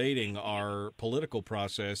pervading our political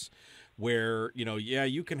process, where,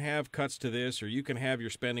 you can have cuts to this or you can have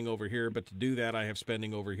your spending over here, but to do that, I have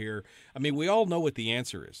spending over here. I mean, we all know what the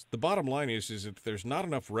answer is. The bottom line is if there's not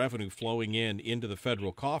enough revenue flowing into the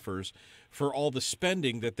federal coffers for all the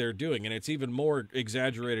spending that they're doing, and it's even more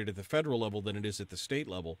exaggerated at the federal level than it is at the state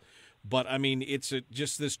level. But, I mean, it's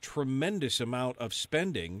just this tremendous amount of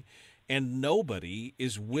spending, and nobody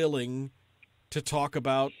is willing to talk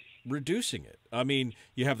about reducing it. I mean,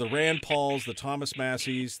 you have the Rand Pauls, the Thomas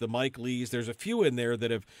Masseys, the Mike Lees. There's a few in there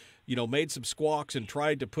that have, made some squawks and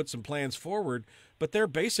tried to put some plans forward, but they're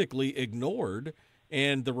basically ignored.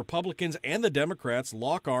 And the Republicans and the Democrats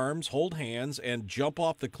lock arms, hold hands, and jump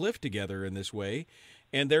off the cliff together in this way.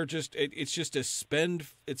 And they're it's just a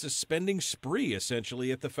spending spree,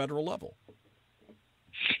 essentially, at the federal level.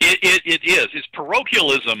 It is. It's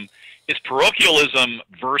parochialism. It's parochialism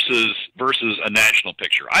versus a national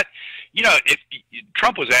picture. If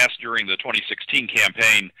Trump was asked during the 2016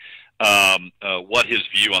 campaign what his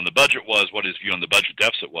view on the budget was, what his view on the budget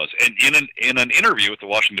deficit was, and in an interview with the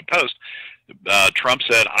Washington Post, Trump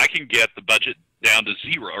said, "I can get the budget down to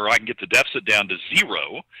zero, or I can get the deficit down to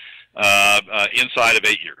zero inside of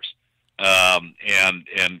 8 years,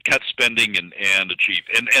 and cut spending and achieve."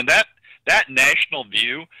 And that national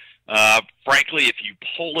view. Frankly, if you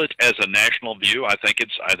pull it as a national view, I think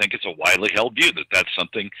it's a widely held view that that's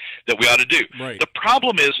something that we ought to do. Right. The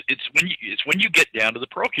problem is it's when you get down to the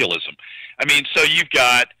parochialism. I mean, so you've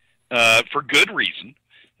got for good reason.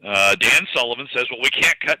 Dan Sullivan says, well, we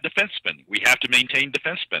can't cut defense spending. We have to maintain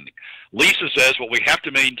defense spending. Lisa says, well, we have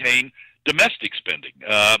to maintain domestic spending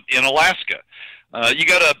in Alaska. You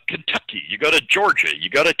go to Kentucky, you go to Georgia, you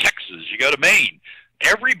go to Texas, you go to Maine.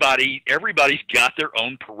 Everybody's got their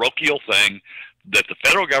own parochial thing that the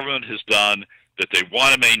federal government has done that they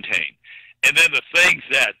want to maintain. And then the thing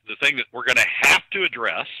that we're going to have to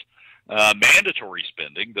address, mandatory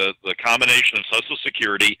spending, the combination of Social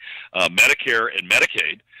Security, Medicare, and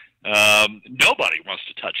Medicaid, nobody wants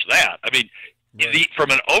to touch that. I mean, right. From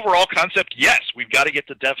an overall concept, yes, we've got to get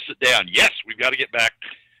the deficit down. Yes, we've got to get back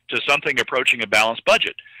to something approaching a balanced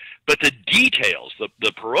budget. But the details,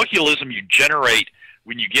 the parochialism you generate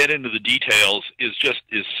when you get into the details is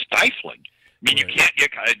stifling. I mean, right. You can't get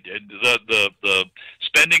the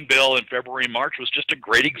spending bill in February and March was just a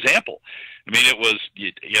great example. I mean, it was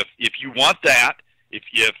if you want that, if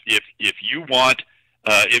you want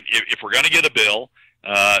if we're going to get a bill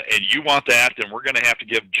and you want that, then we're going to have to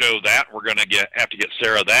give Joe that. We're going to have to get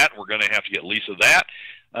Sarah that. We're going to have to get Lisa that.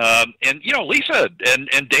 And Lisa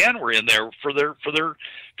and Dan were in there for their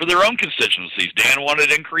own constituencies. Dan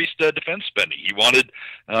wanted increased defense spending. He wanted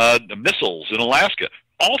missiles in Alaska,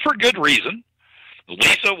 all for good reason.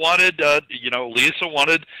 Lisa wanted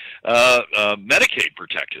Medicaid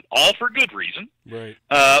protected, all for good reason. Right.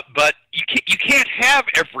 But you can't have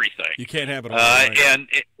everything. You can't have it all. Right.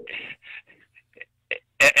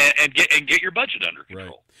 And get your budget under control.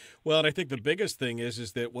 Right. Well, and I think the biggest thing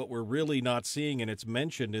is that what we're really not seeing, and it's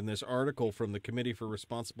mentioned in this article from the Committee for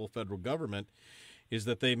Responsible Federal Government, is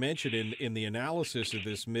that they mentioned in the analysis of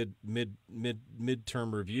this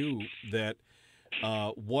midterm review that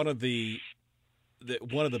one of the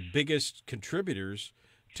biggest contributors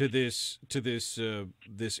to this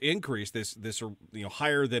increase, this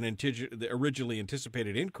higher than originally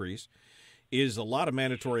anticipated increase, is a lot of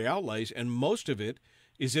mandatory outlays, and most of it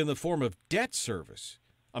is in the form of debt service.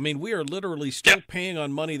 I mean, we are literally still paying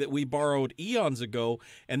on money that we borrowed eons ago,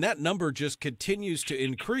 and that number just continues to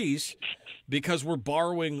increase because we're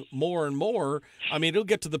borrowing more and more. I mean, it'll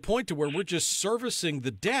get to the point to where we're just servicing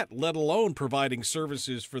the debt, let alone providing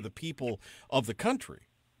services for the people of the country.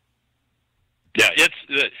 Yeah,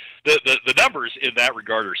 it's the numbers in that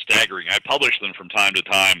regard are staggering. I publish them from time to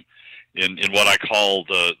time in what I call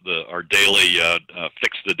our daily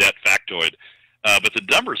fix the debt factoid. But the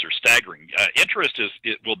numbers are staggering. Interest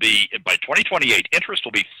will be by 2028. Interest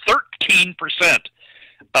will be 13%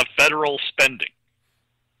 of federal spending.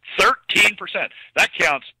 13%. That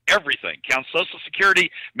counts everything. Counts Social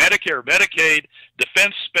Security, Medicare, Medicaid,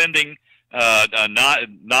 defense spending,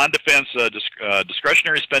 non-defense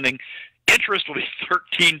discretionary spending. Interest will be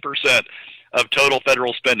 13% of total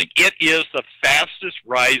federal spending. It is the fastest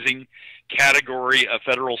rising category of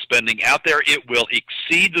federal spending out there. It will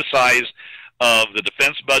exceed the size of the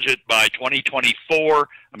defense budget by 2024.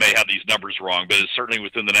 I may have these numbers wrong, but it's certainly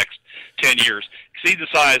within the next 10 years. Exceed the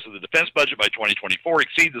size of the defense budget by 2024.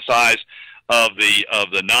 Exceed the size of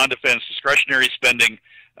the non-defense discretionary spending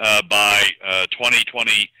by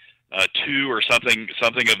 2022 or something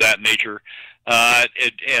of that nature.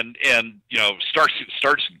 And you know,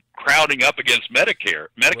 starts crowding up against Medicaid,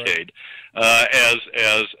 right. As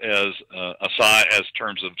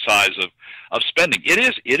terms of size of spending. It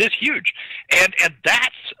is huge, and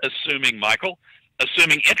that's assuming, Michael,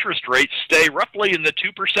 interest rates stay roughly in the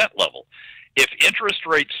 2% level. If interest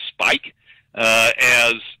rates spike,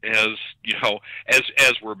 as you know,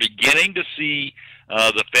 as we're beginning to see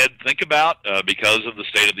the Fed think about because of the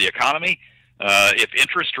state of the economy, if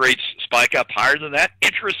interest rates spike up higher than that,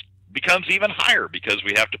 interest becomes even higher because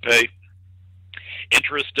we have to pay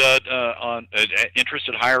interest interest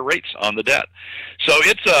at higher rates on the debt. So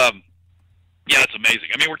it's amazing.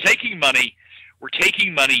 I mean, we're taking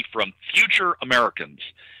money from future Americans,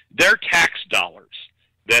 their tax dollars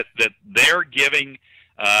that they're giving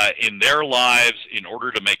in their lives in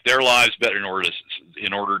order to make their lives better, in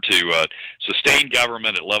order to sustain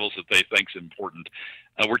government at levels that they think is important.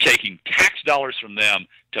 We're taking tax dollars from them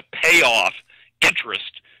to pay off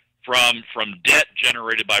interest from debt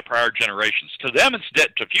generated by prior generations. To them, it's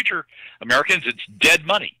debt. To future Americans, it's dead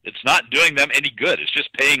money. It's not doing them any good. It's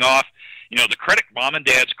just paying off, you know, the mom and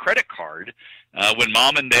dad's credit card when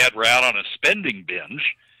mom and dad were out on a spending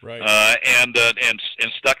binge, right. and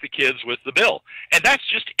stuck the kids with the bill. And that's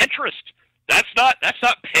just interest. That's not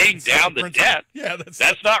paying down the debt. Yeah,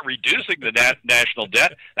 that's not reducing the national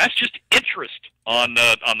debt. That's just interest on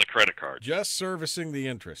the credit card. Just servicing the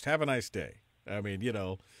interest. Have a nice day. I mean, you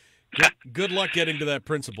know, good luck getting to that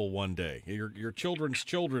principle one day. Your children's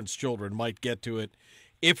children might get to it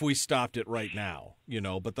if we stopped it right now, you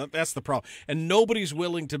know, but that's the problem. And nobody's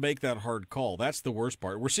willing to make that hard call. That's the worst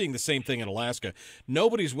part. We're seeing the same thing in Alaska.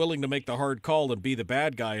 Nobody's willing to make the hard call and be the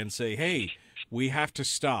bad guy and say, hey, we have to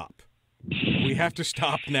stop. We have to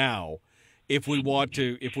stop now. If we want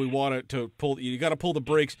to pull, you got to pull the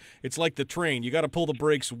brakes. It's like the train. You got to pull the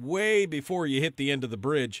brakes way before you hit the end of the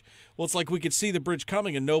bridge. Well, it's like we could see the bridge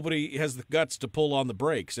coming and nobody has the guts to pull on the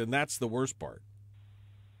brakes, and that's the worst part.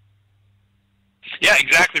 Yeah,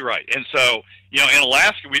 exactly right. And so, you know, in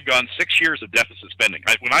Alaska, we've gone 6 years of deficit spending.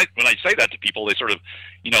 When I say that to people, they sort of,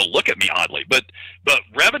 you know, look at me oddly. But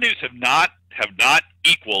revenues have not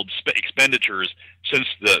equaled expenditures since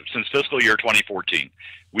fiscal year 2014.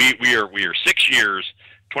 We are 6 years,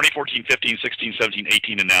 2014, 15, 16, 17,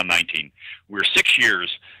 18, and now 19. We're 6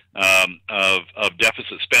 years of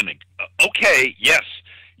deficit spending. Okay, yes.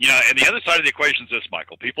 You know, and the other side of the equation is this,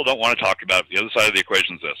 Michael. People don't want to talk about it. The other side of the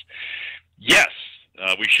equation is this. Yes,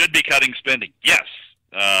 we should be cutting spending. Yes,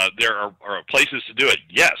 there are places to do it.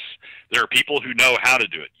 Yes, there are people who know how to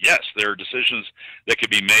do it. Yes, there are decisions that can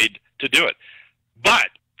be made to do it. But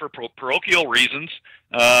for parochial reasons,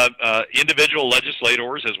 individual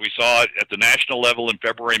legislators, as we saw at the national level in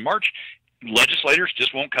February and March, legislators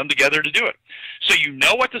just won't come together to do it. So you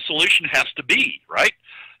know what the solution has to be, right?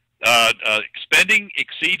 Spending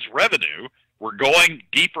exceeds revenue. We're going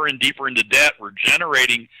deeper and deeper into debt. We're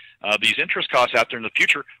generating these interest costs out there in the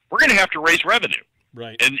future. We're going to have to raise revenue,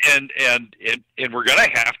 right? And we're going to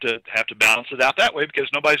have to balance it out that way because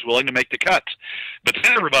nobody's willing to make the cuts. But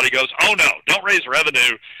then everybody goes, "Oh no, don't raise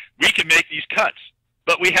revenue. We can make these cuts."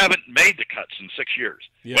 But we haven't made the cuts in 6 years.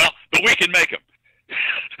 Yeah. Well, but we can make them.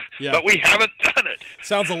 Yeah. But we haven't done it.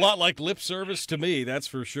 Sounds a lot like lip service to me, that's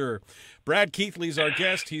for sure. Brad Keithley's our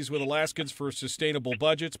guest. He's with AlaskaNS First Sustainable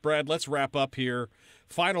Budgets. Brad, let's wrap up here.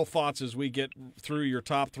 Final thoughts as we get through your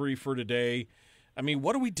top three for today. I mean,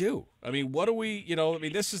 what do we do? I mean,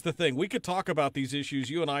 this is the thing. We could talk about these issues.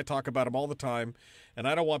 You and I talk about them all the time, and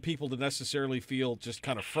I don't want people to necessarily feel just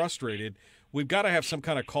kind of frustrated. We've got to have some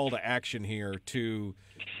kind of call to action here to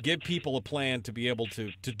give people a plan to be able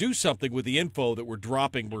to do something with the info that we're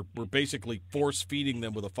dropping. We're basically force-feeding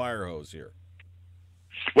them with a fire hose here.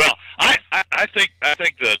 Well, I think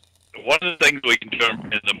that one of the things we can do,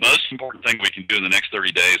 and the most important thing we can do in the next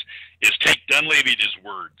 30 days, is take Dunleavy at his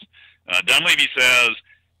words. Dunleavy says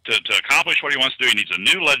to accomplish what he wants to do, he needs a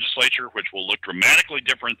new legislature, which will look dramatically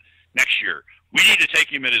different next year. We need to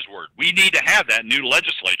take him at his word. We need to have that new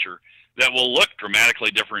legislature that will look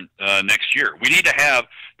dramatically different next year. We need to have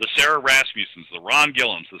the Sarah Rasmussens, the Ron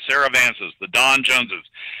Gillams, the Sarah Vances, the Don Joneses.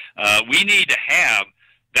 We need to have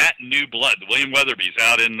that new blood. The William Weatherby's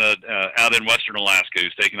out in Western Alaska,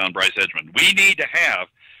 who's taking on Bryce Edgmond. We need to have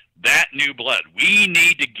that new blood. We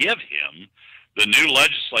need to give him the new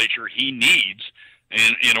legislature he needs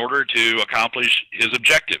in order to accomplish his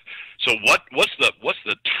objective. So what's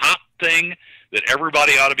the top thing that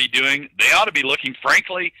everybody ought to be doing. They ought to be looking,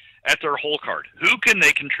 frankly, at their whole card. Who can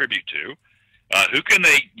they contribute to? Who can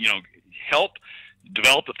they, help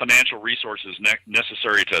develop the financial resources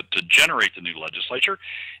necessary to generate the new legislature?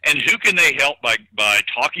 And who can they help by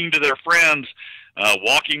talking to their friends,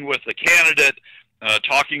 walking with the candidate,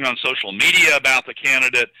 talking on social media about the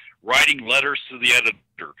candidate, writing letters to the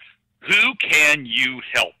editor? Who can you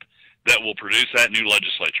help that will produce that new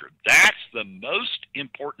legislature? That's the most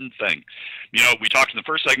important thing. We talked in the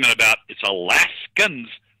first segment about it's AlaskaNS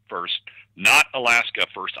First, not Alaska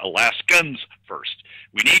First, AlaskaNS First.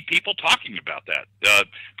 We need people talking about that,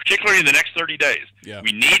 particularly in the next 30 days. Yeah.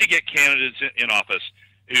 We need to get candidates in office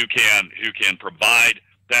who can provide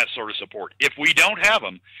that sort of support. If we don't have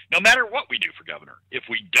them, no matter what we do for governor, if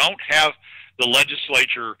we don't have the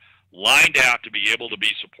legislature lined out to be able to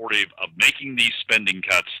be supportive of making these spending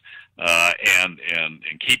cuts and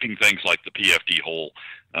keeping things like the PFD whole,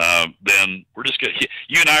 then we're just going to,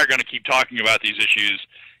 you and I are going to keep talking about these issues,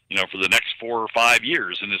 for the next 4 or 5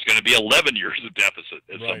 years, and it's going to be 11 years of deficit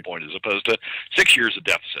at some point, as opposed to 6 years of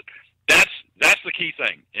deficit. That's the key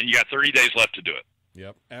thing, and you got 30 days left to do it.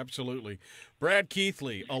 Yep, absolutely. Brad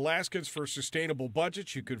Keithley, AlaskaNS First Sustainable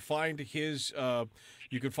Budgets. You could find his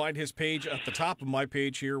page at the top of my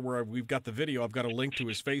page here where we've got the video. I've got a link to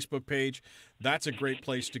his Facebook page. That's a great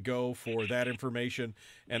place to go for that information.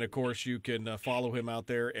 And, of course, you can follow him out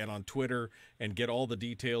there and on Twitter and get all the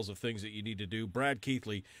details of things that you need to do. Brad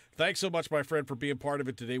Keithley, thanks so much, my friend, for being part of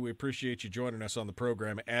it today. We appreciate you joining us on the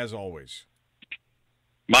program, as always.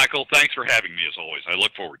 Michael, thanks for having me, as always. I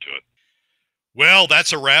look forward to it. Well,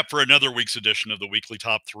 that's a wrap for another week's edition of the Weekly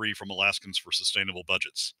Top 3 from AlaskaNS for Sustainable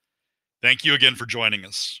Budgets. Thank you again for joining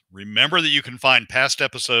us. Remember that you can find past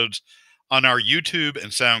episodes on our YouTube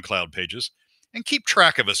and SoundCloud pages, and keep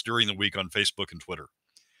track of us during the week on Facebook and Twitter.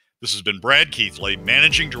 This has been Brad Keithley,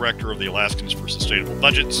 Managing Director of the AlaskaNS for Sustainable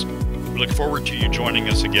Budgets. We look forward to you joining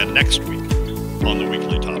us again next week on the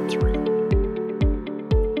Weekly Top 3.